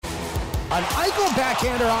An Eichel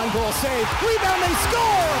backhander on goal save. Rebound, they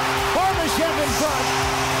score! Barbashev in front.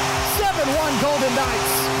 7-1 Golden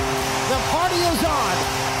Knights. The party is on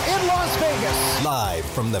in Las Vegas. Live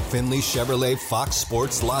from the Finley Chevrolet Fox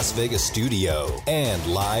Sports Las Vegas studio and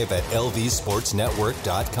live at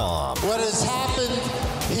lvsportsnetwork.com. What has happened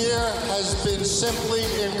here has been simply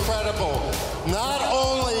incredible. Not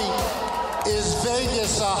only is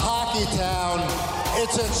Vegas a hockey town,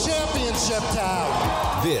 it's a championship town.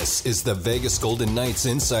 This is the Vegas Golden Knights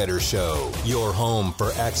Insider Show, your home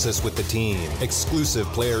for access with the team, exclusive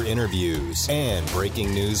player interviews, and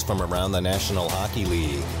breaking news from around the National Hockey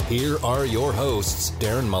League. Here are your hosts,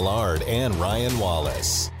 Darren Millard and Ryan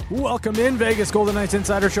Wallace. Welcome in, Vegas Golden Knights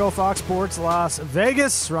Insider Show, Fox Sports Las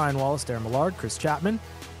Vegas. Ryan Wallace, Darren Millard, Chris Chapman.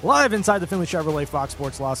 Live inside the Finley Chevrolet Fox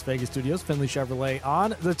Sports Las Vegas studios. Finley Chevrolet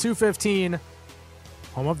on the 215,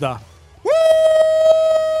 home of the...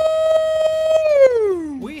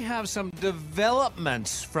 We have some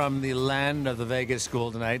developments from the land of the Vegas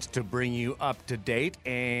Golden Knights to bring you up to date.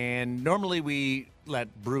 And normally we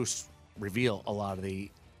let Bruce reveal a lot of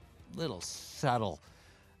the little subtle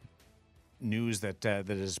news that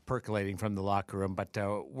is percolating from the locker room, but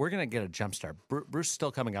we're going to get a jump start. Bruce is still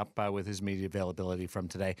coming up with his media availability from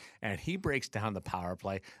today, and he breaks down the power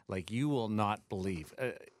play like you will not believe.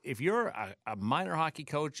 If you're a minor hockey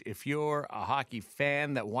coach, if you're a hockey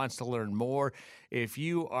fan that wants to learn more, if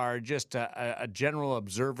you are just a general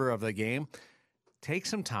observer of the game, take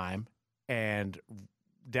some time and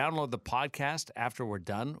download the podcast after we're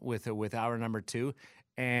done with hour number 2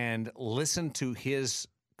 and listen to his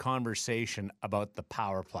conversation about the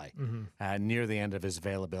power play near the end of his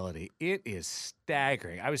availability. It is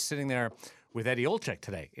staggering. I was sitting there with Eddie Olczyk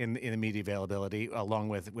today in the media availability along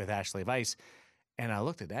with Ashley Weiss, and I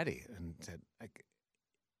looked at Eddie and said, like,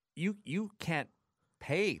 you can't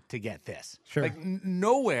pay to get this. Sure. Like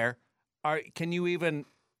nowhere can you even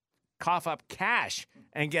cough up cash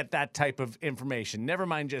and get that type of information. Never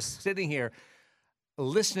mind just sitting here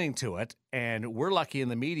listening to it, and we're lucky in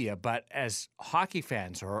the media, but as hockey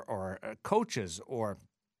fans or coaches or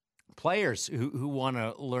players who want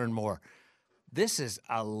to learn more, this is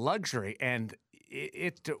a luxury, and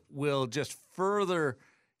it will just further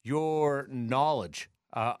your knowledge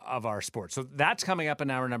of our sport. So that's coming up in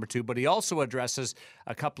hour number 2, but he also addresses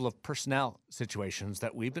a couple of personnel situations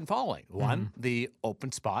that we've been following. One, the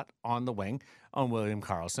open spot on the wing on William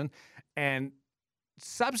Karlsson, and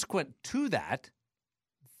subsequent to that,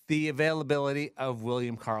 the availability of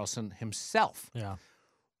William Karlsson himself,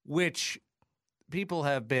 which people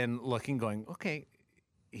have been looking, going, okay,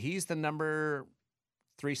 he's the number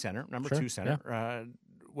 3 center, number 2 center,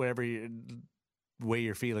 whatever way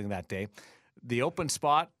you're feeling that day. The open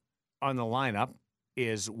spot on the lineup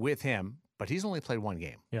is with him, but he's only played 1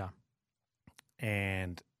 game. Yeah.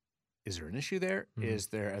 And is there an issue there?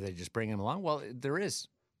 Are they just bringing him along? Well, there is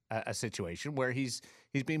a situation where he's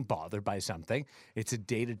being bothered by something. It's a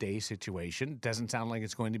day-to-day situation. Doesn't sound like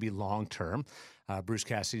it's going to be long-term. Bruce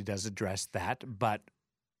Cassidy does address that, but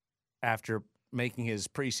after making his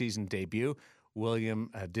preseason debut,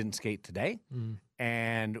 William didn't skate today,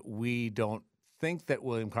 and we don't think that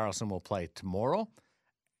William Karlsson will play tomorrow.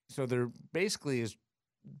 So there basically is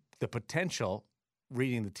the potential,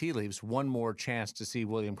 reading the tea leaves, one more chance to see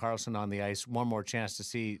William Karlsson on the ice, one more chance to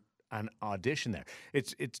see an audition there.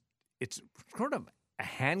 It's sort of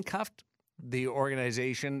handcuffed the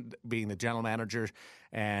organization, being the general manager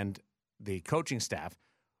and the coaching staff,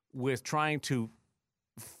 with trying to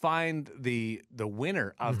find the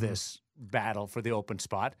winner of this battle for the open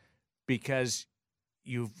spot, because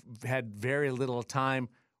you've had very little time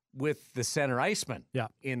with the center iceman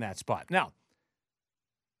in that spot. Now,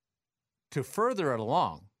 to further it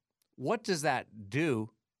along, what does that do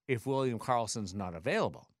if William Karlsson's not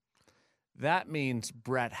available? That means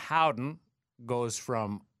Brett Howden goes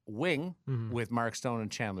from wing with Mark Stone and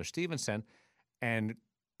Chandler Stevenson and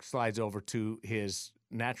slides over to his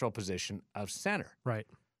natural position of center. Right.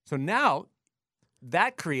 So now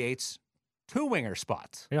that creates 2 winger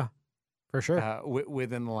spots. Yeah, for sure.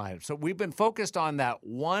 Within the lineup. So we've been focused on that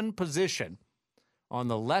one position on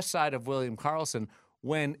the left side of William Karlsson,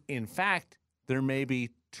 when in fact there may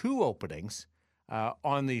be 2 openings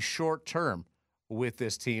on the short term with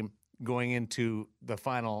this team going into the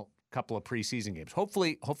final couple of preseason games.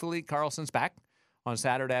 Hopefully Karlsson's back on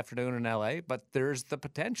Saturday afternoon in LA, but there's the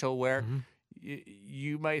potential where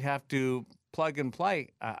you might have to plug and play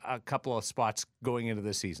a couple of spots going into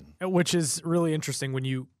the season. Which is really interesting when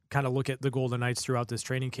you kind of look at the Golden Knights throughout this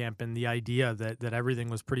training camp and the idea that everything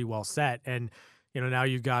was pretty well set. And, now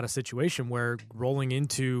you've got a situation where rolling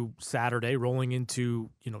into Saturday, rolling into,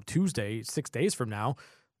 Tuesday, 6 days from now,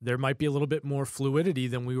 there might be a little bit more fluidity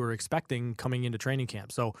than we were expecting coming into training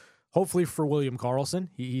camp. So hopefully for William Karlsson,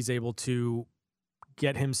 he's able to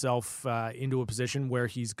get himself into a position where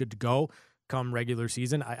he's good to go come regular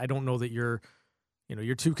season. I don't know that you're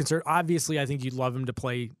too concerned. Obviously, I think you'd love him to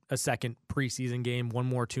play a second preseason game, one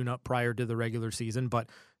more tune-up prior to the regular season. But,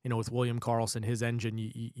 with William Karlsson, his engine,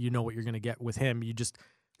 you know what you're going to get with him.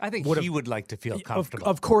 I think he would like to feel comfortable.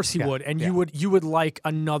 Of course he would. And you would like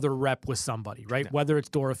another rep with somebody, right? Yeah. Whether it's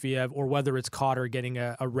Dorofeev or whether it's Cotter getting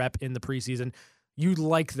a rep in the preseason. You'd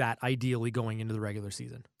like that ideally going into the regular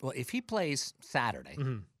season. Well, if he plays Saturday,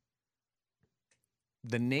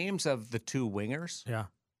 the names of the two wingers,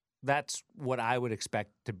 that's what I would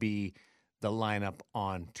expect to be the lineup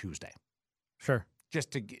on Tuesday. Sure.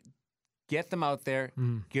 Just to get them out there,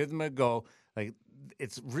 give them a go. Like,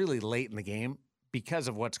 it's really late in the game because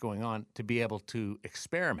of what's going on to be able to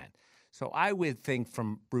experiment. So I would think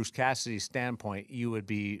from Bruce Cassidy's standpoint, you would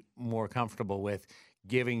be more comfortable with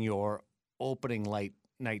giving your opening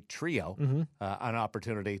night trio an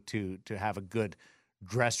opportunity to have a good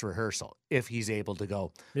dress rehearsal if he's able to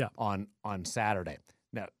go on Saturday.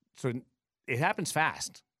 Now, so it happens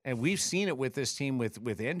fast, and we've seen it with this team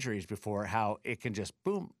with injuries before, how it can just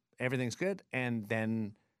boom, everything's good, and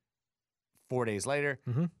then 4 days later,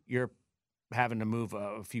 you're having to move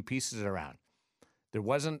a few pieces around. There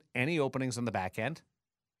wasn't any openings on the back end.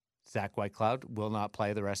 Zach Whitecloud will not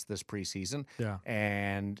play the rest of this preseason. Yeah.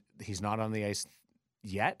 And he's not on the ice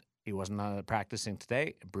yet. He wasn't practicing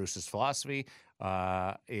today. Bruce's philosophy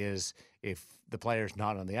is if the player's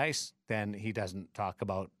not on the ice, then he doesn't talk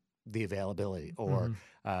about the availability or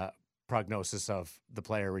prognosis of the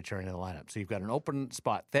player returning to the lineup. So you've got an open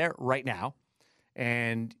spot there right now,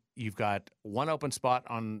 and you've got one open spot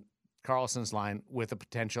on Karlsson's line with the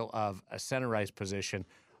potential of a center ice position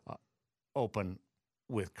open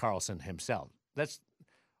with Karlsson himself. That's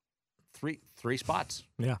three spots.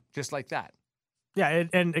 Yeah. Just like that. Yeah,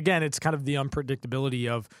 and again, it's kind of the unpredictability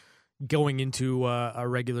of going into a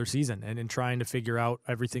regular season and trying to figure out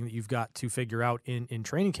everything that you've got to figure out in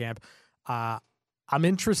training camp. I'm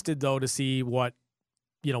interested, though, to see what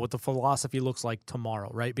the philosophy looks like tomorrow,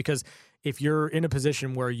 right? Because if you're in a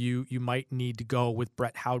position where you might need to go with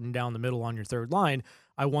Brett Howden down the middle on your third line,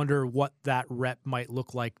 I wonder what that rep might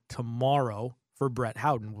look like tomorrow for Brett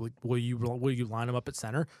Howden. Will you line him up at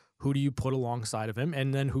center? Who do you put alongside of him?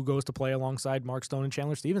 And then who goes to play alongside Mark Stone and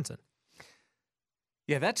Chandler Stevenson?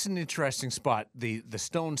 Yeah, that's an interesting spot, the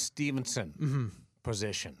Stone-Stevenson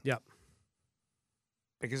position. Yep.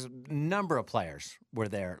 Because a number of players were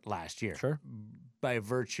there last year. Sure. By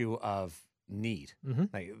virtue of need,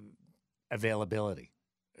 like availability,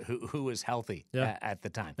 who was healthy at the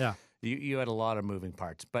time. Yeah. You had a lot of moving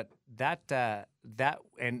parts, but that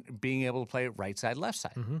and being able to play right side, left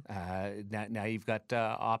side. Now you've got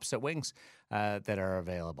opposite wings that are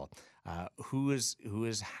available. Who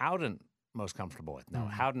is Howden most comfortable with? Now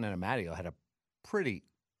Howden and Amadio had a pretty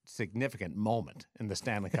significant moment in the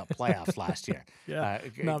Stanley Cup playoffs last year.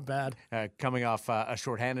 Not bad. Coming off a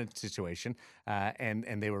shorthanded situation,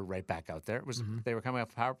 and they were right back out there. They were coming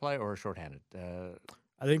off a power play or a shorthanded?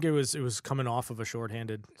 I think it was coming off of a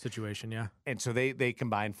shorthanded situation, yeah. And so they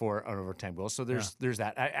combined for an overtime goal. So there's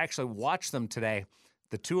that. I actually watched them today,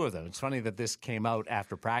 the two of them. It's funny that this came out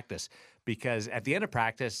after practice because at the end of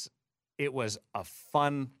practice, it was a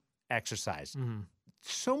fun exercise.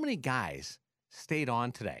 So many guys stayed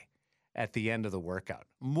on today at the end of the workout,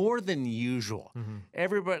 more than usual.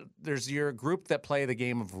 Everybody, there's your group that play the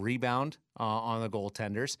game of rebound on the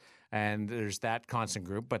goaltenders, and there's that constant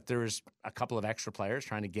group, but there's a couple of extra players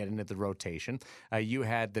trying to get into the rotation. You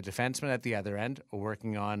had the defenseman at the other end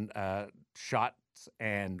working on shots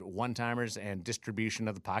and one-timers and distribution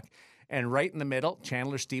of the puck. And right in the middle,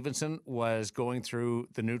 Chandler Stevenson was going through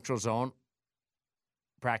the neutral zone,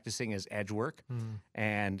 practicing his edge work.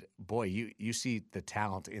 And boy, you see the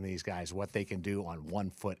talent in these guys, what they can do on 1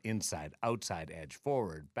 foot, inside, outside edge,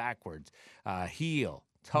 forward, backwards, heel,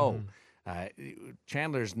 toe.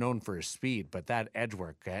 Chandler's known for his speed, but that edge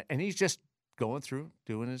work, and he's just going through,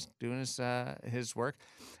 doing his work.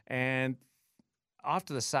 And off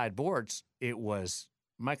to the side boards, it was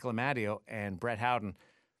Michael Amadio and Brett Howden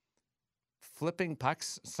flipping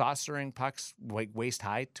pucks, saucering pucks like waist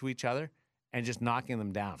high to each other, and just knocking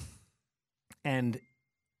them down. And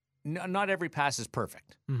not every pass is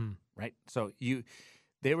perfect, right? So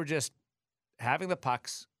they were just having the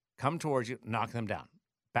pucks come towards you, knock them down.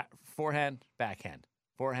 Forehand, backhand,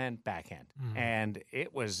 forehand, backhand. And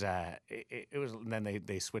it was then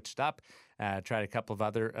they switched up, tried a couple of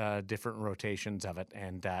other different rotations of it.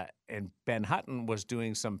 And Ben Hutton was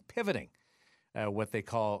doing some pivoting, what they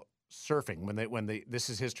call surfing. This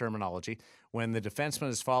is his terminology. When the defenseman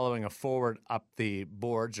is following a forward up the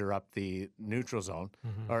boards or up the neutral zone,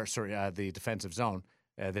 the defensive zone,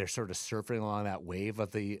 they're sort of surfing along that wave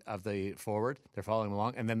of the forward. They're following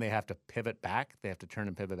along, and then they have to pivot back. They have to turn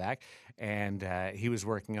and pivot back. And he was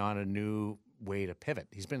working on a new way to pivot.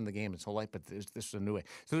 He's been in the game his whole life, but this is a new way.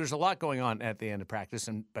 So there's a lot going on at the end of practice.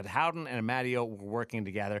 But Howden and Amadio were working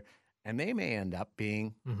together, and they may end up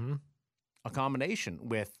being a combination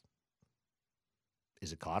with.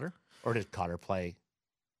 Is it Cotter? Or did Cotter play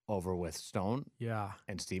over with Stone? Yeah.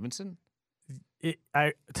 And Stevenson?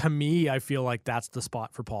 To me, I feel like that's the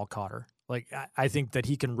spot for Paul Cotter. Like, I think that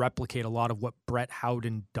he can replicate a lot of what Brett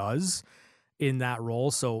Howden does in that role.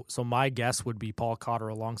 So my guess would be Paul Cotter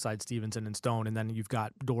alongside Stevenson and Stone, and then you've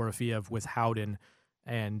got Dorofeev with Howden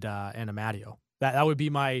and Amadio. That would be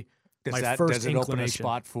my first inclination. Does it open a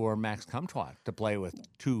spot for Max Comtois to play with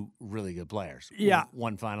two really good players? Yeah.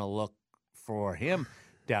 One final look for him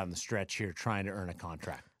down the stretch here trying to earn a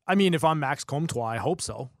contract. I mean, if I'm Max Comtois, I hope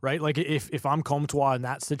so, right? Like, if I'm Comtois in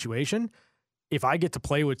that situation, if I get to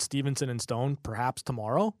play with Stevenson and Stone perhaps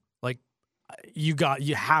tomorrow, like, you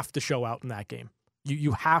have to show out in that game.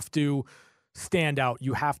 You have to stand out.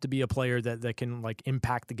 You have to be a player that can, like,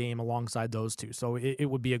 impact the game alongside those two. So it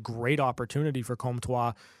would be a great opportunity for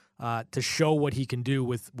Comtois to show what he can do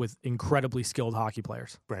with incredibly skilled hockey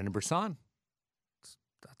players. Brendan Brisson.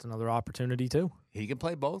 That's another opportunity too. He can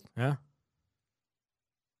play both. Yeah.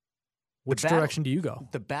 Which direction do you go?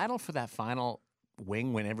 The battle for that final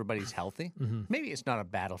wing when everybody's healthy. Maybe it's not a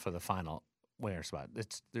battle for the final winger spot.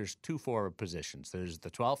 There's two forward positions. There's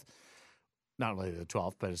the 12th, not only the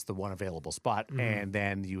 12th, but it's the one available spot, and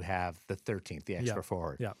then you have the 13th, the extra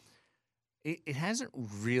forward. Yeah. It hasn't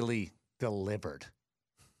really delivered.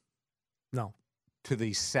 No. To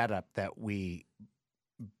the setup that we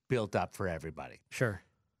built up for everybody. Sure.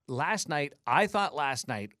 I thought last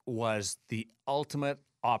night was the ultimate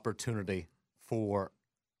opportunity for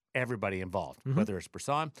everybody involved, whether it's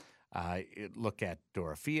Brisson, look at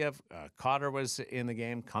Dorofeev, Cotter was in the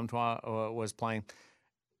game, Comtois was playing,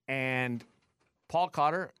 and Paul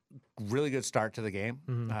Cotter, really good start to the game.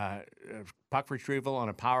 Puck retrieval on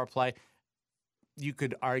a power play. You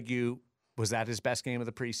could argue, was that his best game of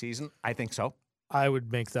the preseason? I think so. I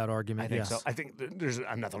would make that argument. I think yes. so. I think there's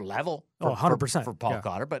another level. 100% for Paul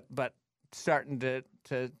Cotter, but starting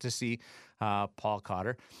to see Paul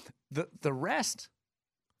Cotter. The rest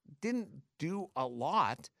didn't do a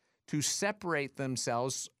lot to separate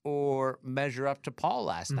themselves or measure up to Paul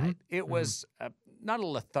last night. It was not a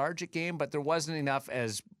lethargic game, but there wasn't enough,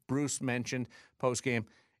 as Bruce mentioned post game,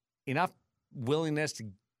 enough willingness to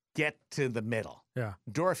get to the middle. Yeah.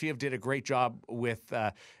 Dorofeev did a great job with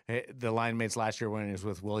the line mates last year when he was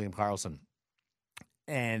with William Karlsson.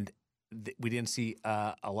 And we didn't see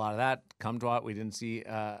a lot of that. Comtois, we didn't see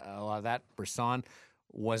a lot of that. Brisson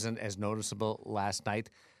wasn't as noticeable last night.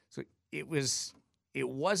 So it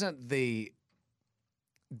wasn't the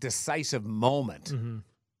decisive moment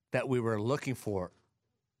that we were looking for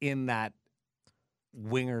in that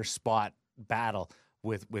winger spot battle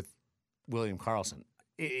with William Karlsson.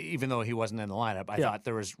 Even though he wasn't in the lineup, I thought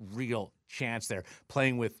there was real chance there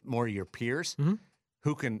playing with more of your peers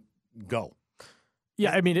who can go.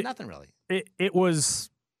 Yeah, I mean, nothing really. It was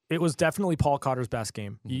definitely Paul Cotter's best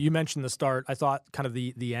game. You mentioned the start. I thought kind of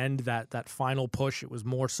the end, that final push, it was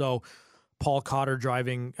more so Paul Cotter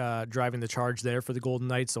driving the charge there for the Golden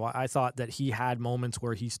Knights. So I thought that he had moments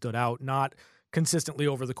where he stood out, not consistently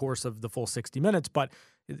over the course of the full 60 minutes, but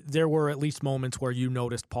there were at least moments where you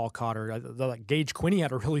noticed Paul Cotter. Gage Quinney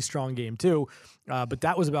had a really strong game too, but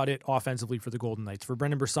that was about it offensively for the Golden Knights. For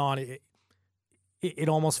Brendan Brisson, it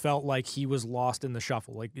almost felt like he was lost in the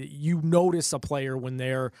shuffle. Like, you notice a player when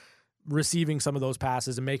they're receiving some of those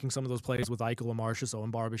passes and making some of those plays with Eichel and Marchessault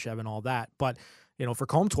and Barbashev and all that. But, for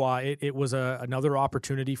Comtois, it was another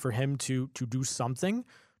opportunity for him to do something,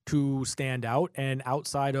 to stand out. And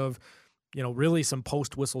outside of, really some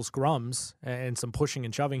post-whistle scrums and some pushing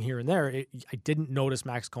and shoving here and there, I didn't notice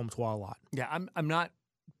Max Comtois a lot. Yeah, I'm not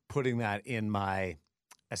putting that in my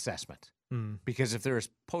assessment. Because if there's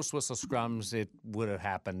post-whistle scrums, it would have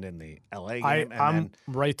happened in the LA game. I'm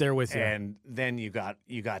right there with you. And then you got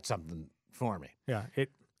something for me. Yeah.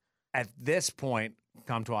 At this point,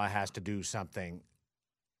 Comtois has to do something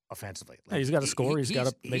offensively. Like, he's got to score. He's got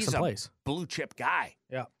to make some plays. Blue chip guy.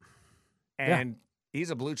 Yeah. And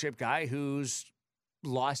he's a blue chip guy who's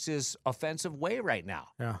lost his offensive way right now.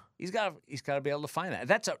 Yeah. He's got to be able to find that.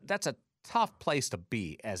 That's a tough place to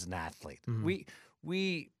be as an athlete.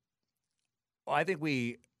 I think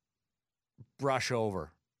we brush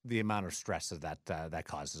over the amount of stress that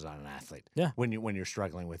causes on an athlete. Yeah. When you're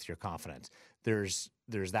struggling with your confidence, there's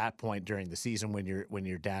that point during the season when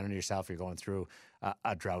you're down on yourself, you're going through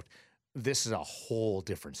a drought. This is a whole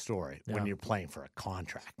different story when you're playing for a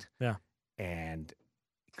contract. Yeah. And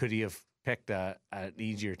could he have picked an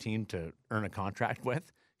easier team to earn a contract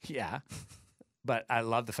with? Yeah. But I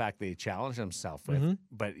love the fact that he challenged himself with. Mm-hmm.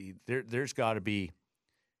 But there's got to be,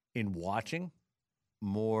 in watching,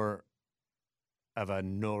 more of a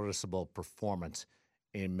noticeable performance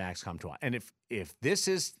in Max Comtois. And if this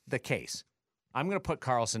is the case, I'm going to put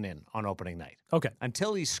Karlsson in on opening night. Okay.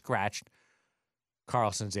 Until he's scratched,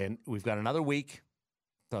 Karlsson's in. We've got another week.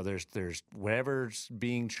 So there's whatever's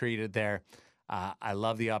being treated there. I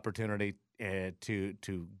love the opportunity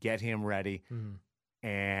to get him ready. Mm-hmm.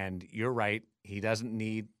 And you're right. He doesn't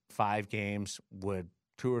need 5 games. Would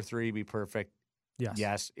 2 or 3 be perfect? Yes.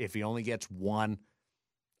 Yes. If he only gets 1,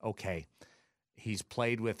 okay. He's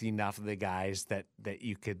played with enough of the guys that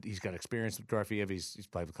he's got experience with Dorofeev. He's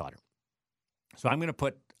played with Cotter. So I'm going to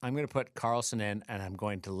put Karlsson in, and I'm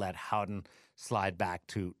going to let Howden slide back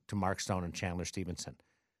to Mark Stone and Chandler Stevenson.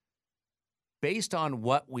 Based on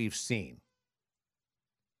what we've seen,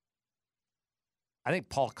 I think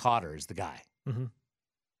Paul Cotter is the guy. Mm-hmm.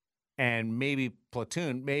 And maybe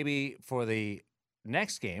platoon, maybe for the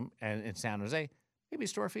next game and in San Jose, maybe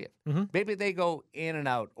it's Dorofeev. Mm-hmm. Maybe they go in and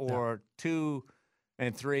out, or 2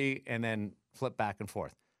 and 3 and then flip back and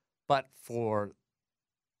forth. But for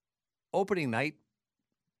opening night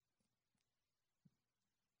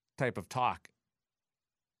type of talk,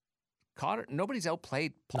 Cotter, nobody's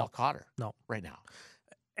outplayed Paul Cotter right now.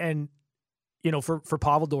 And, for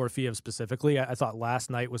Pavel Dorofeev specifically, I thought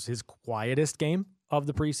last night was his quietest game of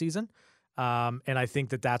the preseason. And I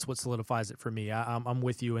think that's what solidifies it for me. I'm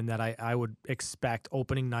with you in that I would expect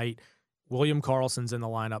opening night, William Karlsson's in the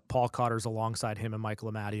lineup, Paul Cotter's alongside him and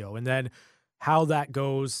Michael Amadio. And then how that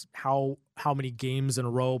goes, how many games in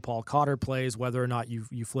a row Paul Cotter plays, whether or not you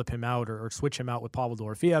flip him out or switch him out with Pavel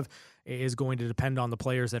Dorofeev is going to depend on the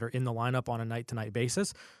players that are in the lineup on a night-to-night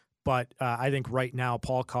basis. But I think right now,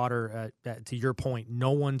 Paul Cotter, to your point,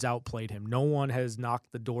 no one's outplayed him. No one has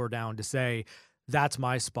knocked the door down to say, that's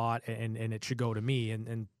my spot and it should go to me.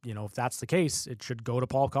 And if that's the case, it should go to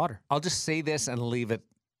Paul Cotter. I'll just say this and leave it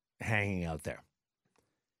hanging out there.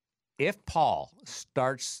 If Paul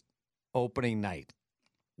starts opening night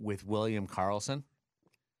with William Karlsson,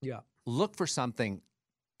 look for something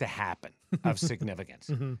to happen of significance.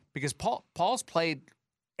 Mm-hmm. Because Paul's played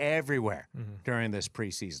everywhere during this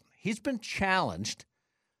preseason. He's been challenged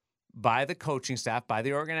by the coaching staff, by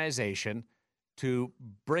the organization, to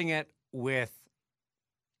bring it with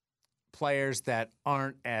players that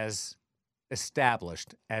aren't as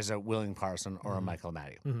established as a William Karlsson or a Michael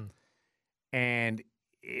Amadio. Mm-hmm. And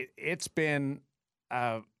it's been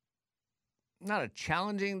not a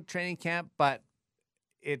challenging training camp, but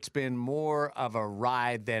it's been more of a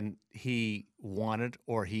ride than he wanted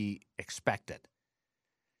or he expected.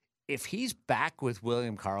 If he's back with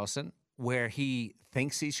William Karlsson, where he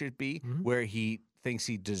thinks he should be, where he thinks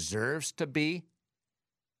he deserves to be,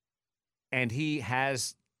 and he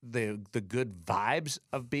has the good vibes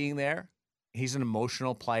of being there, he's an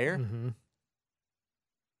emotional player. Mm-hmm.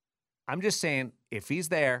 I'm just saying, if he's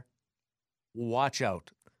there, watch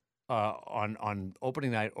out on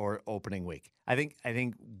opening night or opening week. I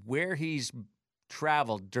think where he's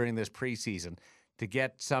traveled during this preseason to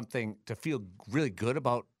get something to feel really good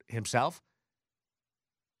about himself,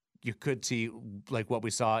 you could see like what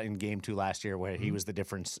we saw in Game 2 last year, where he was the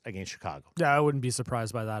difference against Chicago. Yeah, I wouldn't be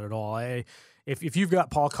surprised by that at all. If you've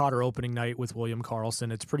got Paul Cotter opening night with William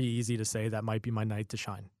Karlsson, it's pretty easy to say that might be my night to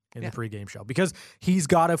shine in the pregame show, because he's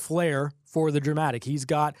got a flair for the dramatic. He's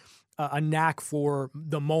got a knack for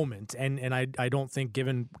the moment, and I don't think,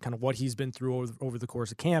 given kind of what he's been through over the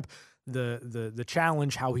course of camp, the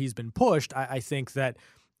challenge, how he's been pushed, I think that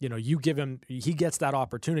you give him, he gets that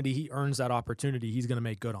opportunity, he earns that opportunity, he's going to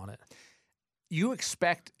make good on it. You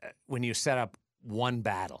expect when you set up one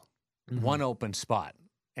battle, one open spot,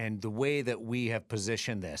 and the way that we have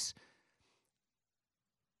positioned this,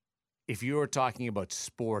 if you were talking about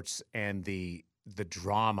sports and the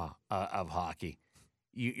drama of hockey,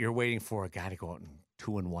 you're waiting for a guy to go out and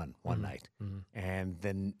 2-1 one night, and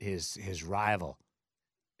then his rival,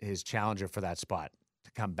 his challenger for that spot,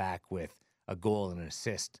 to come back with a goal and an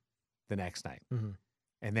assist the next night.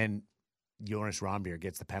 And then Jonas Rondbjer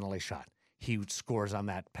gets the penalty shot. He scores on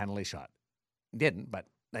that penalty shot. Didn't, but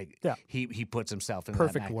he puts himself in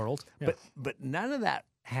perfect that world. Yeah. But none of that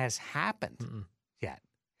has happened yet.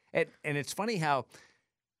 And it's funny how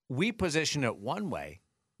we position it one way,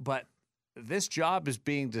 but this job is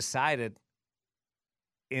being decided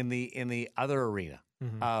in the other arena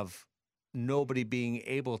of nobody being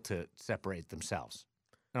able to separate themselves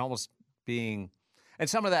and almost being, and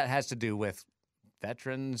some of that has to do with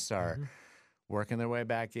veterans are working their way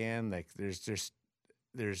back in. Like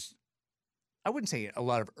there's I wouldn't say a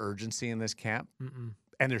lot of urgency in this camp,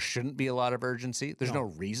 and there shouldn't be a lot of urgency. There's no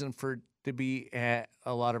reason for it to be a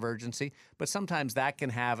lot of urgency, but sometimes that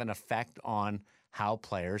can have an effect on how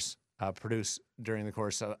players produce during the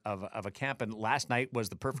course of a camp. And last night was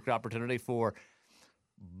the perfect opportunity for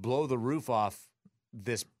blow the roof off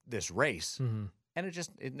this race, and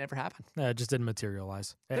it never happened. Yeah, it just didn't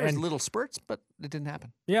materialize. There's little spurts, but it didn't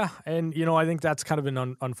happen. Yeah, and I think that's kind of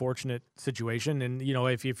an unfortunate situation. And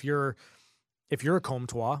if you're a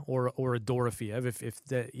Comtois or a Dorofiev, if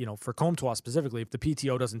the for Comtois specifically, if the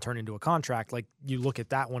PTO doesn't turn into a contract, like you look at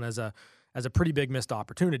that one as a pretty big missed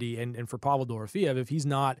opportunity. And for Pavel Dorofiev, if he's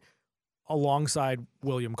not alongside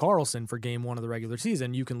William Karlsson for game one of the regular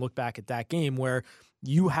season, you can look back at that game where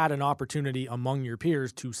you had an opportunity among your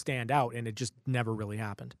peers to stand out, and it just never really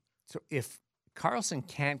happened. So if Karlsson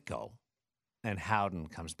can't go and Howden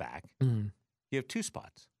comes back, you have two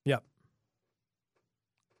spots. Yep.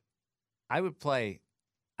 I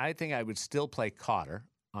think I would still play Cotter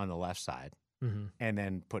on the left side and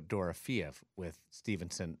then put Dorofiev with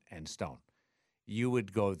Stevenson and Stone. You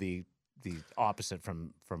would go the opposite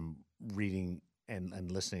from reading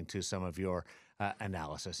and listening to some of your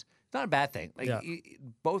analysis. It's not a bad thing. Like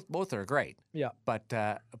both are great. Yeah. But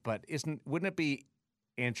wouldn't it be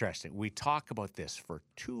interesting? We talk about this for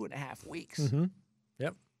 2.5 weeks.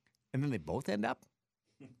 Yep. And then they both end up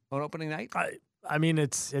on opening night? I mean,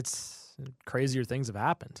 it's crazier things have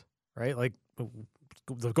happened, right? Like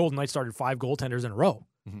the Golden Knights started 5 goaltenders in a row,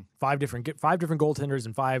 5 different goaltenders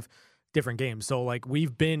in 5 different games. So like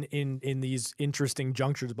we've been in these interesting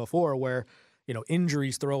junctures before where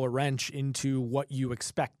injuries throw a wrench into what you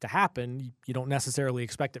expect to happen. You don't necessarily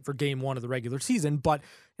expect it for game one of the regular season, but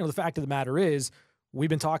the fact of the matter is we've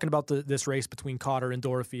been talking about this race between Cotter and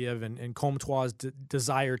Dorofiev and Comtois'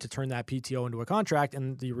 desire to turn that PTO into a contract.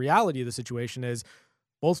 And the reality of the situation is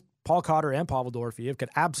both Paul Cotter and Pavel Dorofiev could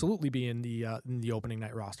absolutely be in the opening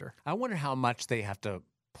night roster. I wonder how much they have to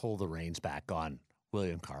pull the reins back on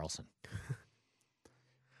William Karlsson.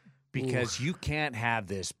 Because you can't have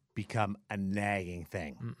this become a nagging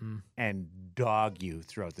thing and dog you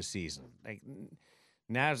throughout the season. Like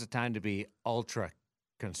now's the time to be ultra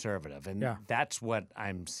conservative, and that's what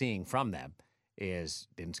I'm seeing from them. Is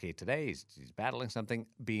didn't skate today. He's battling something.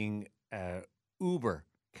 Being uber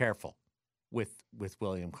careful with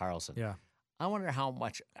William Karlsson. Yeah, I wonder how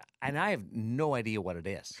much, and I have no idea what it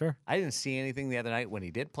is. Sure, I didn't see anything the other night when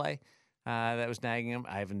he did play that was nagging him.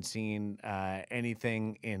 I haven't seen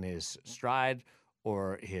anything in his stride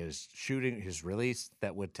or his shooting, his release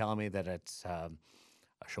that would tell me that it's a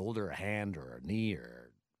shoulder, a hand, or a knee,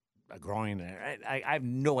 or a groin. I have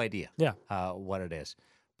no idea what it is.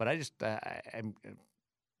 But I just I'm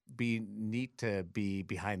be neat to be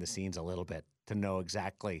behind the scenes a little bit to know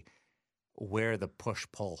exactly where the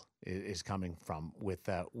push-pull is coming from with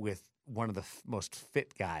one of the most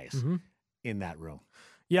fit guys in that room.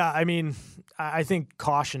 Yeah, I mean, I think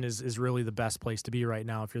caution is really the best place to be right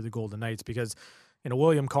now if you're the Golden Knights, because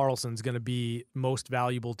William Karlsson's going to be most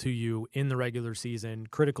valuable to you in the regular season,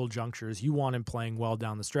 critical junctures. You want him playing well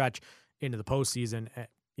down the stretch into the postseason.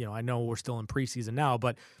 I know we're still in preseason now,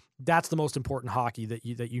 but that's the most important hockey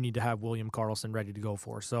that you need to have William Karlsson ready to go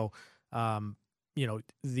for. So,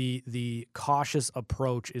 the cautious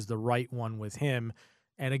approach is the right one with him.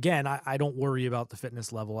 And again, I don't worry about the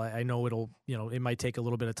fitness level. I know it might take a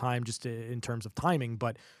little bit of time just in terms of timing,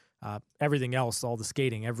 but everything else, all the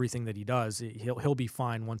skating, everything that he does, he'll be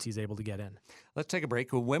fine once he's able to get in. Let's take a break.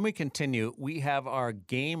 When we continue, we have our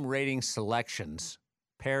game rating selections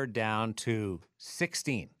pared down to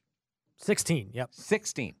 16. 16, yep.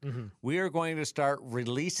 16. We are going to start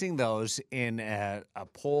releasing those in a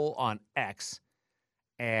poll on X.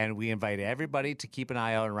 And we invite everybody to keep an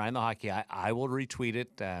eye out around the hockey. I will retweet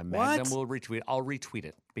it. Magnum will retweet it. I'll retweet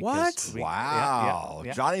it. What? Wow.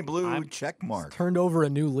 Yeah. Johnny Blue check mark. Turned over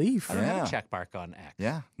a new leaf. I don't have a check mark on X.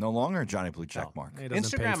 Yeah, no longer Johnny Blue check mark.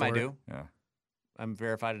 Instagram I do. Yeah. I'm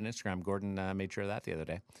verified on Instagram. Gordon made sure of that the other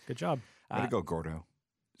day. Good job. Way to go, Gordo.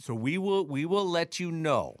 So we will let you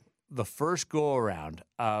know the first go-around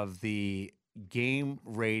of the game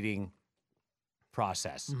rating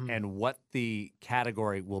process and what the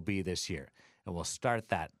category will be this year. And we'll start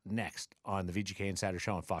that next on the VGK Insider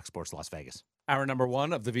Show on Fox Sports Las Vegas. Hour number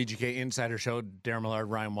 1 of the VGK Insider Show, Darren Millard,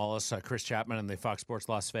 Ryan Wallace, Chris Chapman in the Fox Sports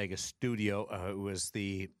Las Vegas studio. It was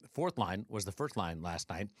the first line last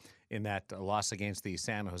night in that loss against the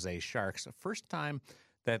San Jose Sharks. First time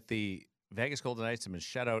that the Vegas Golden Knights have been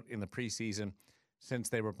shut out in the preseason since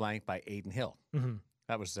they were blanked by Aiden Hill. Mm-hmm.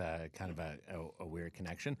 That was kind of a weird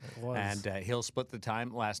connection. It was. And Hill split the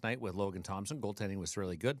time last night with Logan Thompson. Goaltending was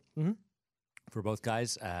really good for both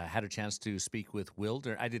guys. Had a chance to speak with Will.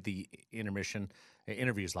 I did the intermission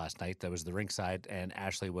interviews last night. That was the rinkside, and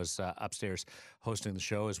Ashley was upstairs hosting the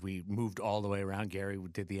show as we moved all the way around. Gary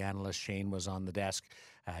did the analyst. Shane was on the desk.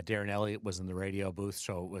 Darren Elliott was in the radio booth.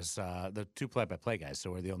 So it was the two play-by-play guys.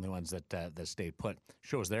 So we're the only ones that stayed put.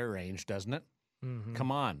 Shows their range, doesn't it? Mm-hmm.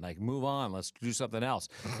 Come on, move on. Let's do something else.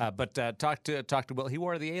 But talk to Will. He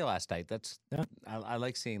wore the A last night. I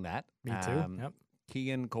like seeing that. Me too. Yep.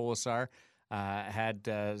 Keegan Colasar had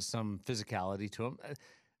some physicality to him.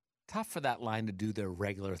 Tough for that line to do their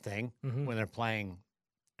regular thing when they're playing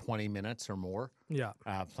 20 minutes or more. Yeah,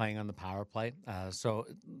 playing on the power play. So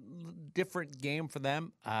different game for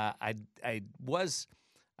them. I was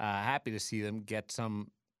happy to see them get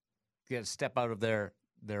a step out of their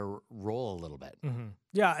role a little bit. Mm-hmm.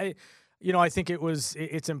 Yeah, I think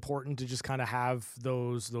it's important to just kind of have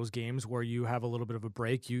those games where you have a little bit of a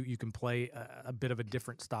break. You can play a bit of a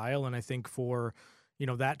different style, and I think for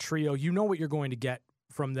that trio, what you're going to get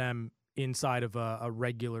from them inside of a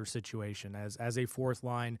regular situation as a fourth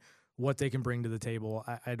line, what they can bring to the table.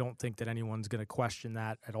 I don't think that anyone's going to question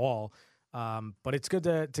that at all. But it's good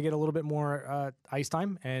to get a little bit more ice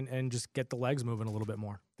time and just get the legs moving a little bit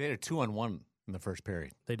more. They had a 2-on-1 in the first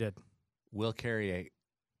period. They did. Will Carrier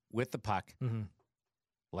with the puck,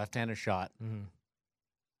 left-handed shot,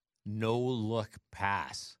 no-look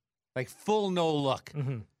pass. Full no-look.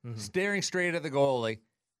 Staring straight at the goalie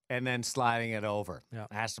and then sliding it over. Yeah.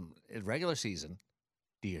 Asked him, in regular season,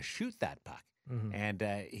 do you shoot that puck? And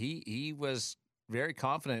he was very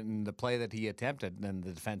confident in the play that he attempted, and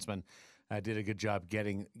the defenseman did a good job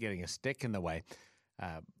getting a stick in the way.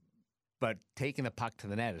 But taking the puck to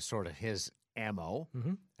the net is sort of his MO.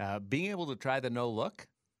 Being able to try the no-look,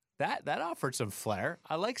 that offered some flair.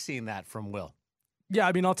 I like seeing that from Will. Yeah,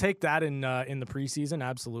 I'll take that in the preseason,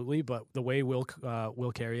 absolutely. But the way Will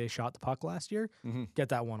Carrier shot the puck last year, get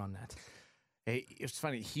that one on net. Hey, it's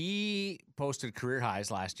funny. He posted career highs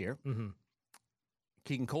last year.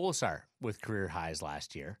 Keegan Colasar with career highs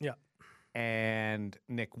last year. Yeah. And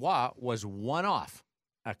Nick Waugh was one off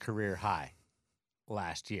a career high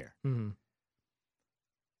last year.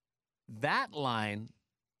 That line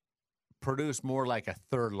produced more like a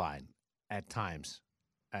third line at times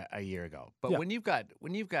a year ago. But when you've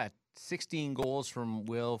got 16 goals from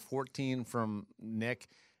Will, 14 from Nick,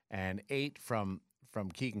 and 8 from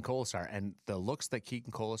Keegan Colasar, and the looks that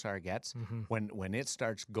Keegan Colasar gets when it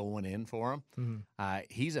starts going in for him,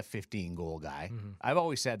 he's a 15-goal guy. I've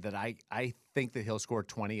always said that I think that he'll score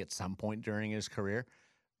 20 at some point during his career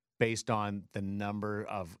based on the number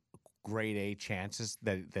of grade A chances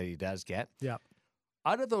that he does get. Yeah.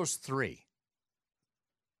 Out of those three,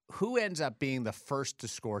 who ends up being the first to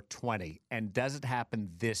score 20, and does it happen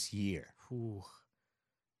this year? Ooh.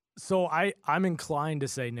 So I'm inclined to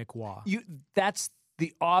say Nick Waugh. That's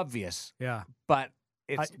the obvious. Yeah. But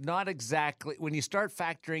it's not exactly when you start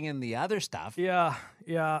factoring in the other stuff. Yeah.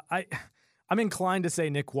 I'm inclined to say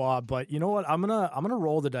Nick Waugh, but you know what? I'm gonna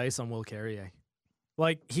roll the dice on Will Carrier.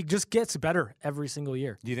 He just gets better every single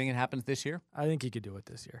year. Do you think it happens this year? I think he could do it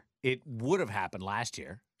this year. It would have happened last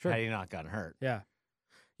year had he not gotten hurt. Yeah.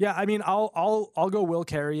 Yeah, I'll go Will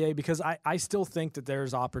Carrier because I still think that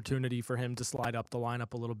there's opportunity for him to slide up the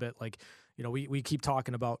lineup a little bit. We keep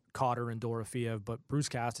talking about Cotter and Dorofeev, but Bruce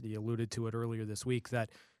Cassidy alluded to it earlier this week that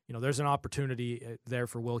there's an opportunity there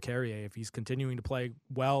for Will Carrier if he's continuing to play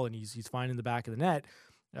well and he's finding the back of the net.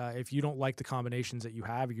 If you don't like the combinations that you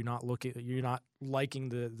have, you're not liking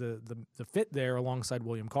the fit there alongside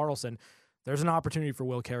William Karlsson, there's an opportunity for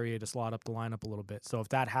Will Carrier to slot up the lineup a little bit. So if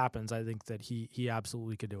that happens, I think that he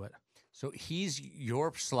absolutely could do it. So he's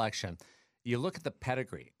your selection. You look at the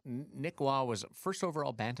pedigree. Nick Waugh was first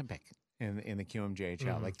overall bantam pick in the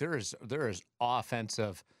QMJHL. There is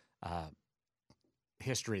offensive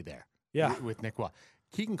history there. Yeah. With Nick Waugh.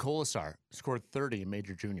 Keegan Colasar scored 30 in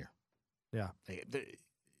Major Junior. Yeah.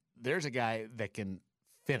 There's a guy that can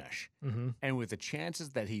finish. And with the chances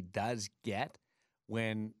that he does get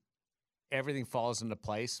when everything falls into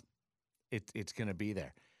place, it's going to be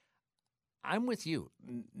there. I'm with you.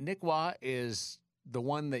 Nick Waugh is the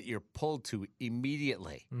one that you're pulled to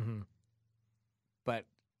immediately. But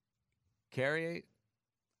Carrier,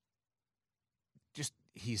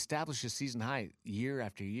 he establishes season high year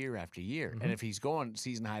after year after year. And if he's going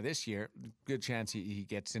season high this year, good chance he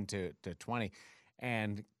gets into 20.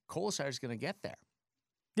 And Colasar's going to get there.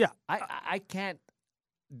 Yeah. I can't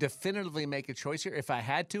definitively make a choice here. If I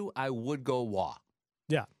had to, I would go Waugh.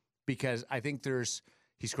 Yeah. Because I think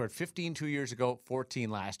he scored 15 2 years ago, 14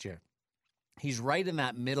 last year. He's right in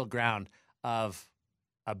that middle ground of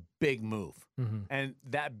a big move. Mm-hmm. And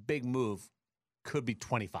that big move could be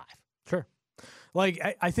 25. Sure. Like,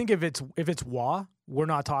 I think if it's Wah, we're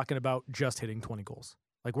not talking about just hitting 20 goals.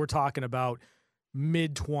 Like, we're talking about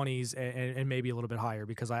mid-20s and maybe a little bit higher,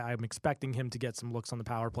 because I'm expecting him to get some looks on the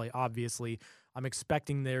power play. Obviously, I'm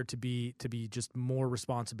expecting there to be just more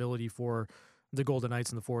responsibility for the Golden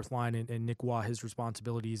Knights in the fourth line, and Nick Wah, his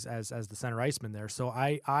responsibilities as the center iceman there. So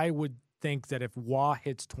I would think that if Wah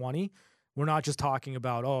hits 20, we're not just talking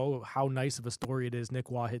about, oh, how nice of a story it is Nick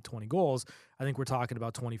Wah hit 20 goals. I think we're talking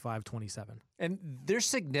about 25, 27. And there's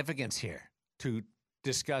significance here to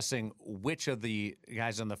discussing which of the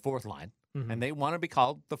guys on the fourth line, and they want to be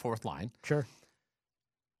called the fourth line. Sure.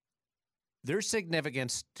 There's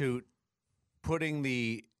significance to putting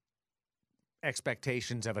the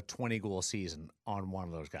expectations of a 20-goal season on one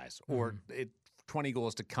of those guys, or 20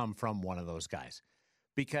 goals to come from one of those guys.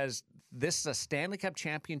 Because this is a Stanley Cup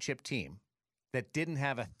championship team that didn't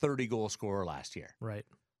have a 30-goal scorer last year. Right.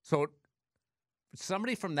 So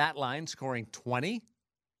somebody from that line scoring 20,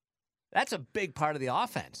 that's a big part of the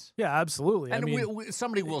offense. Yeah, absolutely. And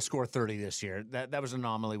somebody will score 30 this year. That was an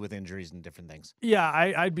anomaly with injuries and different things. Yeah,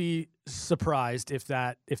 I'd be surprised if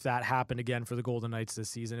that happened again for the Golden Knights this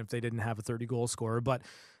season, if they didn't have a 30-goal scorer. But,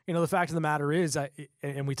 the fact of the matter is,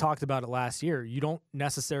 and we talked about it last year, you don't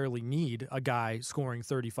necessarily need a guy scoring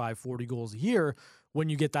 35, 40 goals a year when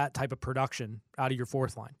you get that type of production out of your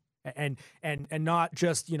fourth line. And not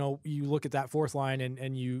just, you look at that fourth line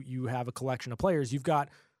and you have a collection of players. You've got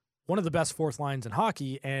one of the best fourth lines in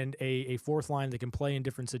hockey, and a fourth line that can play in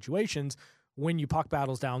different situations when you puck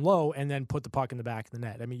battles down low and then put the puck in the back of the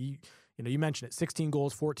net. I mean, you mentioned it, 16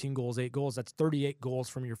 goals, 14 goals, 8 goals. That's 38 goals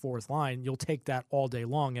from your fourth line. You'll take that all day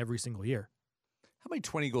long every single year. How many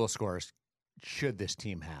 20-goal scorers should this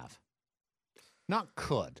team have? Not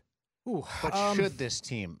could, but should this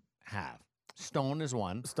team have? Stone is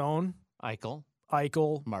one. Stone. Eichel.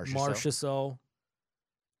 Marchessault.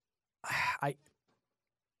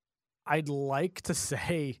 I'd like to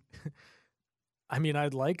say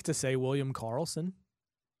William Karlsson,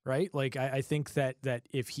 right? Like, I think that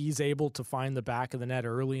if he's able to find the back of the net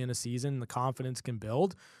early in a season, the confidence can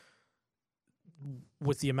build.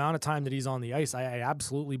 With the amount of time that he's on the ice, I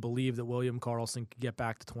absolutely believe that William Karlsson could get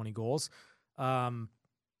back to 20 goals.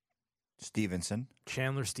 Stevenson.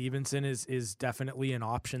 Chandler Stevenson is definitely an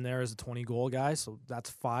option there as a 20-goal guy, so that's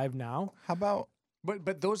 5 now. How about...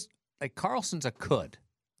 But those, like, Karlsson's a could.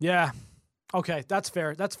 Yeah. Okay, that's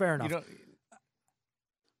fair. That's fair enough.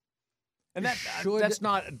 And that's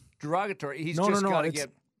not derogatory. He's just got to get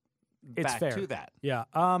back to that. Yeah.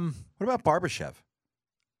 What about Barbashev?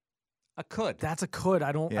 A could. That's a could.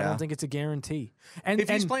 I don't think it's a guarantee. And if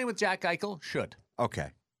he's playing with Jack Eichel, should. Okay.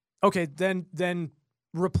 Okay, then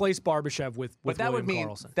replace Barbashev with William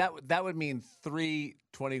Karlsson. That would mean 3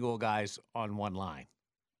 20-goal guys on one line.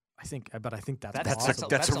 I think that's possible.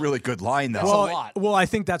 That's a really good line, though. That's a lot. Well, I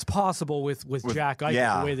think that's possible with Jack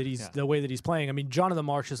Eichel, the way that he's playing. I mean, Jonathan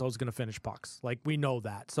Marchessault is going to finish pucks. Like, we know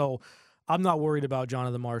that. So I'm not worried about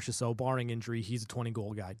Jonathan Marchessault. Barring injury, he's a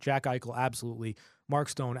 20-goal guy. Jack Eichel, absolutely. Mark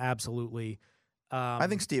Stone, absolutely. I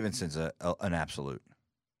think Stevenson's an absolute.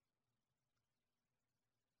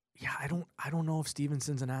 Yeah, I don't know if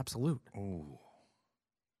Stevenson's an absolute. Ooh.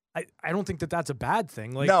 I don't think that's a bad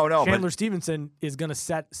thing. Like, no, Chandler Stevenson is going to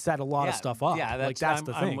set a lot of stuff up. Yeah, that's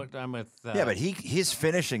the thing. I'm with but his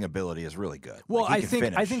finishing ability is really good. Well, I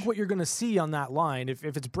think what you're going to see on that line, if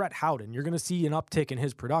it's Brett Howden, you're going to see an uptick in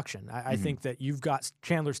his production. I think that you've got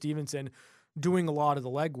Chandler Stevenson doing a lot of the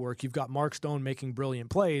legwork. You've got Mark Stone making brilliant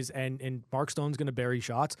plays, and Mark Stone's going to bury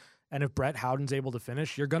shots. And if Brett Howden's able to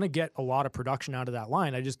finish, you're going to get a lot of production out of that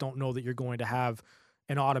line. I just don't know that you're going to have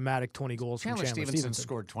an automatic 20 goals from Chandler Stevenson.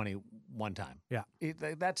 Scored 20 one time. Yeah.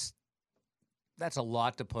 That's a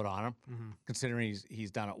lot to put on him, considering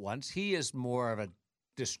he's done it once. He is more of a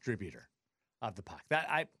distributor of the puck.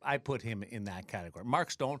 That I put him in that category.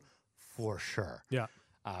 Mark Stone, for sure. Yeah.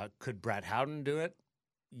 Could Brett Howden do it?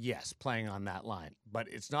 Yes, playing on that line. But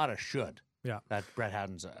it's not a should. Yeah. That Brett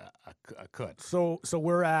Howden's a could. So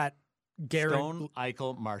we're at Garrett. Stone,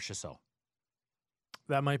 Eichel, Marchessault.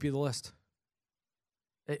 That might be the list.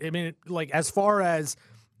 I mean, like, as far as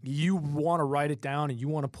you want to write it down and you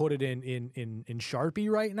want to put it in Sharpie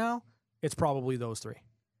right now, it's probably those 3.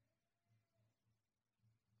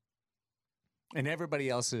 And everybody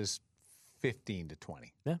else is 15 to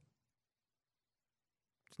 20. Yeah.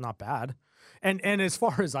 It's not bad. And as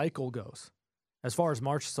far as Eichel goes, as far as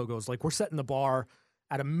Marchessault goes, like, we're setting the bar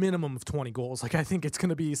at a minimum of 20 goals. Like, I think it's going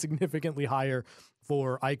to be significantly higher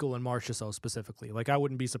for Eichel and Marchessault specifically. Like, I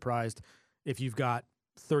wouldn't be surprised if you've got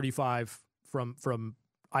 35 from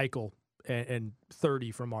Eichel and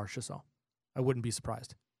 30 from Marchessault. I wouldn't be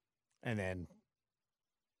surprised. And then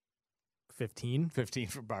 15 from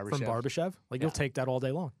Barbashev. From Barbashev. Like, you'll take that all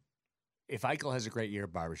day long. If Eichel has a great year,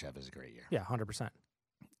 Barbashev has a great year. Yeah, 100%.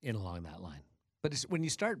 In along that line. But it's, when you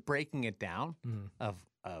start breaking it down of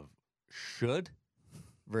should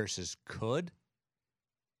versus could,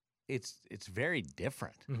 it's very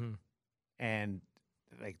different. And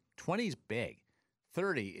like 20 is big,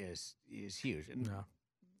 30 is huge. And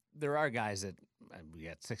there are guys that we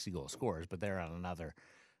got 60 goal scorers, but they're on another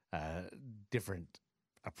different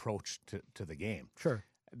approach to the game. Sure,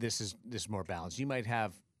 this is more balanced. You might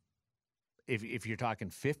have, if you're talking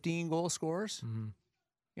 15 goal scorers,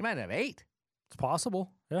 you might have 8. It's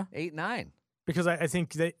possible, yeah, 8, 9. Because I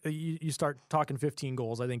think that you start talking 15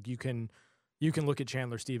 goals. I think you can look at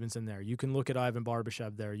Chandler Stevenson there. You can look at Ivan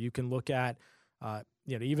Barbashev there. You can look at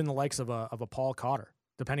even the likes of a Paul Cotter,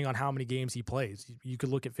 depending on how many games he plays. You could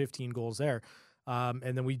look at 15 goals there. And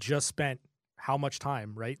then we just spent how much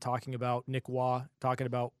time, right, talking about Nick Waugh, talking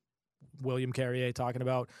about William Carrier, talking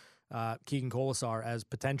about Keegan Colasar as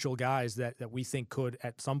potential guys that we think could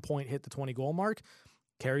at some point hit the 20-goal mark.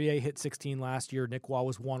 Carrier hit 16 last year. Nick Waugh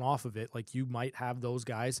was one off of it. Like, you might have those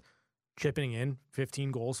guys chipping in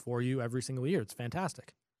 15 goals for you every single year. It's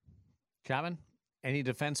fantastic. Chapman, any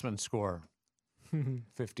defenseman score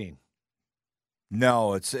 15?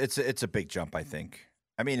 No, it's a big jump, I think.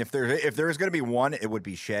 I mean, if there is going to be one, it would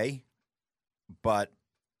be Shea. But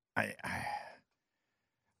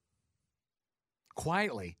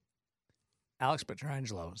quietly, Alex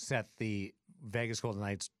Pietrangelo set the Vegas Golden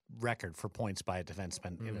Knights record for points by a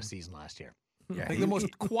defenseman in a season last year. Yeah, the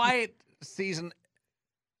most quiet season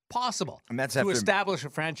possible, and that's to establish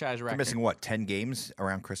a franchise record. Missing what, 10 games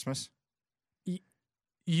around Christmas?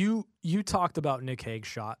 You talked about Nick Hague's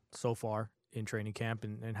shot so far in training camp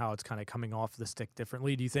and how it's kind of coming off the stick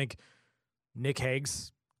differently. Do you think Nick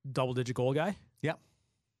Hague's double-digit goal guy? Yep.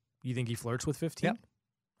 You think he flirts with 15? Yep.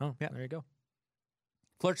 Oh, yeah. There you go.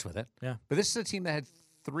 Flirts with it. Yeah. But this is a team that had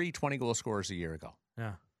 3 20-goal scorers a year ago.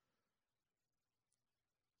 Yeah.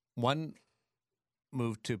 One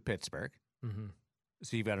moved to Pittsburgh.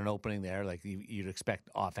 So you've got an opening there. Like, you'd expect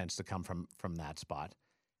offense to come from that spot.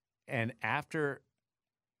 And after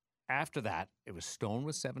that, it was Stone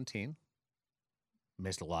with 17.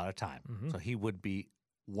 Missed a lot of time. So he would be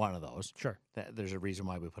one of those. Sure. There's a reason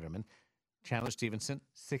why we put him in. Chandler Stevenson,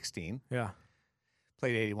 16. Yeah.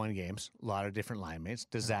 Played 81 games. A lot of different line mates.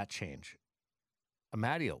 Does that change?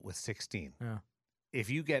 Amadio with 16. Yeah. If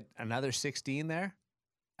you get another 16 there,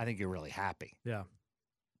 I think you're really happy. Yeah.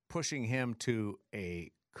 Pushing him to a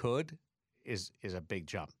could is a big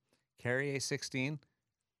jump. Carrier 16,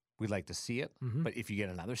 we'd like to see it. But if you get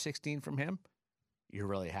another 16 from him, you're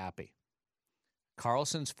really happy.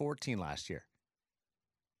 Carlson's 14 last year.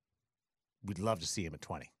 We'd love to see him at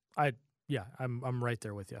 20. I'm right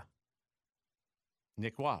there with you.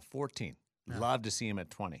 Nick Waugh, 14. Yeah. Love to see him at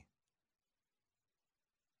 20.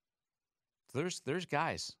 There's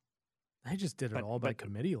guys. They just did it all by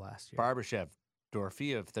committee last year. Barbashev,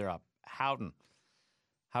 Dorofeev, they're up. Howden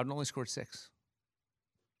only scored 6.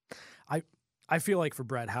 I feel like for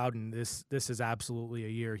Brett Howden, this is absolutely a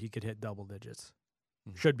year he could hit double digits.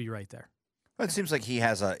 Should be right there. Well, it seems like he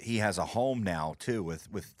has a home now too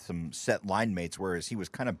with some set line mates, whereas he was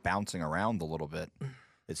kind of bouncing around a little bit.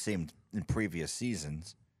 It seemed in previous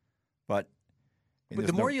seasons, but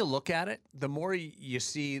the more you look at it, the more you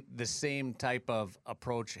see the same type of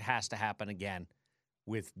approach has to happen again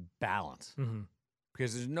with balance,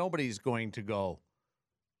 because nobody's going to go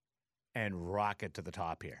and rocket to the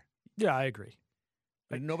top here. Yeah, I agree.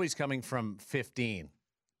 Nobody's coming from 15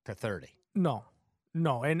 to 30. No,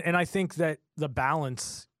 and I think that the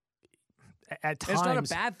balance at times, it's not a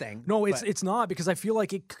bad thing. No, it's not, because I feel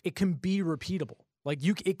like it can be repeatable. Like,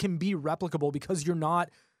 it can be replicable because you're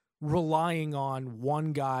not relying on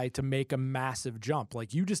one guy to make a massive jump.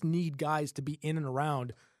 Like, you just need guys to be in and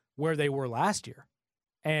around where they were last year,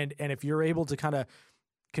 and if you're able to kind of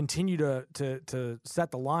continue to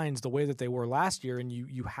set the lines the way that they were last year, and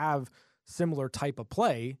you have similar type of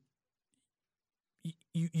play,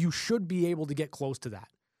 you should be able to get close to that,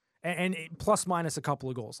 and plus minus a couple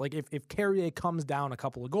of goals. Like, if Carrier comes down a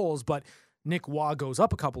couple of goals, but Nick Waugh goes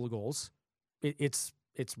up a couple of goals, it's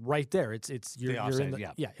right there. You're in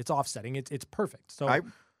the, yeah, it's offsetting. It's perfect. So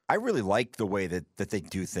I really like the way that they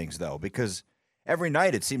do things, though, because every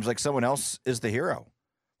night it seems like someone else is the hero.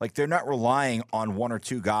 Like, they're not relying on one or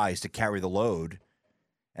two guys to carry the load.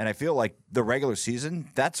 And I feel like the regular season,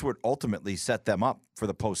 that's what ultimately set them up for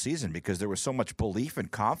the postseason because there was so much belief and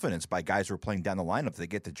confidence by guys who were playing down the lineup they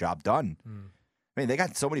get the job done. I mean, they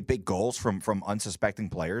got so many big goals from unsuspecting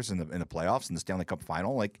players in the playoffs and the Stanley Cup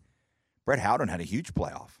final. Like, Brett Howden had a huge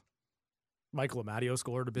playoff. Michael Amadio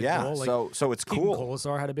scored a big goal. Like, so it's Keegan cool.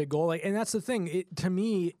 Colasar had a big goal. Like, and that's the thing. To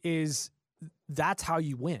me, is that's how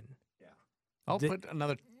you win. Yeah. I'll put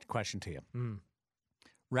another question to you.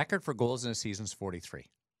 Record for goals in a season is 43.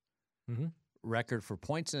 Record for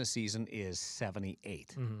points in a season is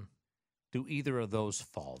 78. Do either of those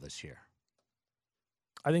fall this year?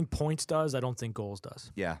 I think points does. I don't think goals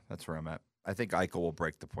does. Yeah, that's where I'm at. I think Eichel will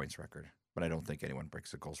break the points record, but I don't think anyone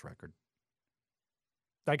breaks the goals record.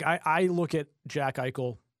 Like, I look at Jack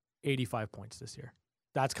Eichel, 85 points this year.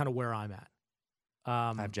 That's kind of where I'm at.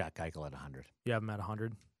 I have Jack Eichel at 100. You have him at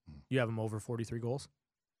 100? You have him over 43 goals?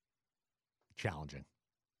 Challenging.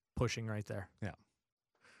 Pushing right there. Yeah.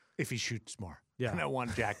 If he shoots more. Yeah. And I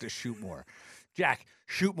want Jack to shoot more. Jack,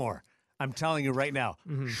 shoot more. I'm telling you right now,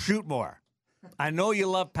 shoot more. I know you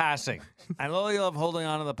love passing. I know you love holding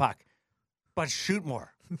on to the puck. But shoot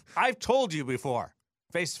more. I've told you before,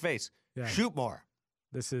 face to face, shoot more.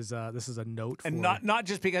 This is a note for... And not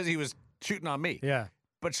just because he was shooting on me. Yeah.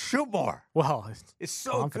 But shoot more. Well, it's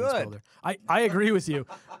so good. Builder. I agree with you.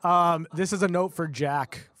 This is a note for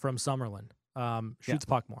Jack from Summerlin. Shoots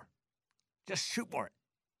puck more. Just shoot more.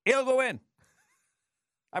 It'll go in.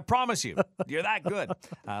 I promise you. You're that good.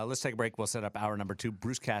 Let's take a break. We'll set up hour number 2.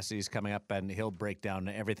 Bruce Cassidy's coming up, and he'll break down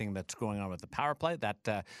everything that's going on with the power play.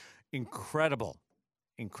 That incredible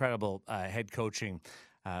head coaching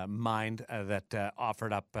mind that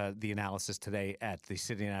offered up the analysis today at the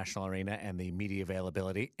City National Arena and the media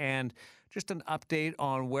availability. And just an update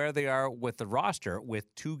on where they are with the roster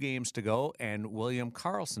with 2 games to go and William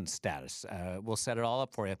Karlsson's status. We'll set it all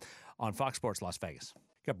up for you on Fox Sports Las Vegas.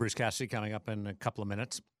 Got Bruce Cassidy coming up in a couple of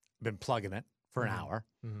minutes. Been plugging it for an hour.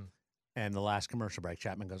 And the last commercial break,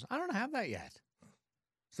 Chapman goes, I don't have that yet.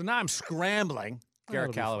 So now I'm scrambling.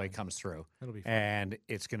 Garrett Calloway comes through. It'll be fun. And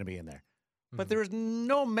it's going to be in there. But there was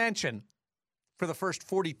no mention for the first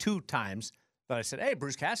 42 times that I said, hey,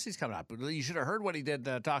 Bruce Cassidy's coming up. You should have heard what he did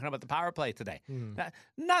talking about the power play today.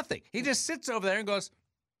 Nothing. He just sits over there and goes,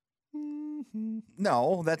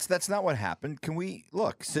 No, that's not what happened. Can we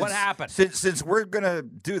look? What happened? Since we're gonna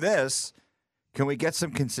do this, can we get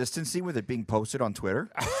some consistency with it being posted on Twitter?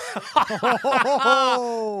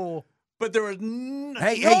 But there was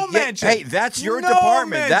no mention. Hey, that's your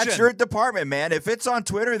department. That's your department, man. If it's on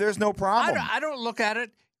Twitter, there's no problem. I don't look at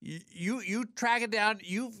it. You track it down.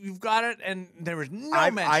 You've got it, and there was no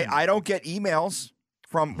mention. I don't get emails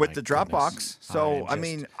with the Dropbox, so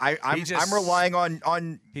I'm relying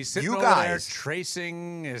on he's sitting you over guys there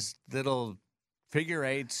tracing his little figure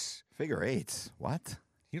eights. Figure eights? What?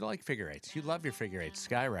 You like figure eights? You love your figure eights.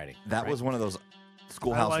 Skywriting. That was one of those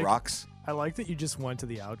Schoolhouse Rocks. I like that you just went to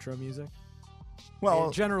the outro music. Well,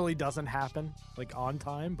 it generally doesn't happen like on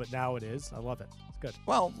time, but now it is. I love it. It's good.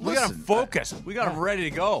 Well, we got him focused. We got him ready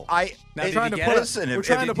to go. We're trying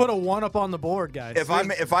to put a 1 up on the board, guys.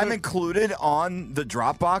 If I'm included on the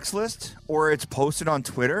Dropbox list or it's posted on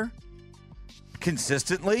Twitter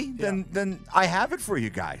consistently, then I have it for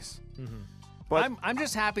you guys. But I'm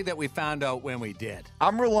just happy that we found out when we did.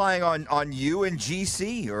 I'm relying on you and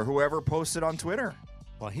GC or whoever posted on Twitter.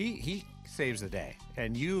 Well, he saves the day,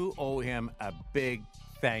 and you owe him a big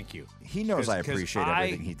thank you. He knows I appreciate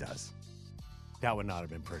everything he does. That would not have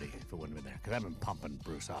been pretty if it wouldn't have been there, because I've been pumping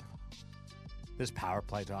Bruce up. This power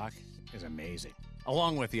play talk is amazing,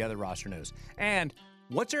 along with the other roster news. And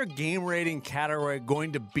what's our game rating category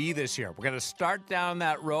going to be this year? We're going to start down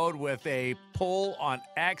that road with a poll on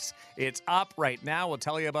X. It's up right now. We'll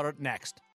tell you about it next.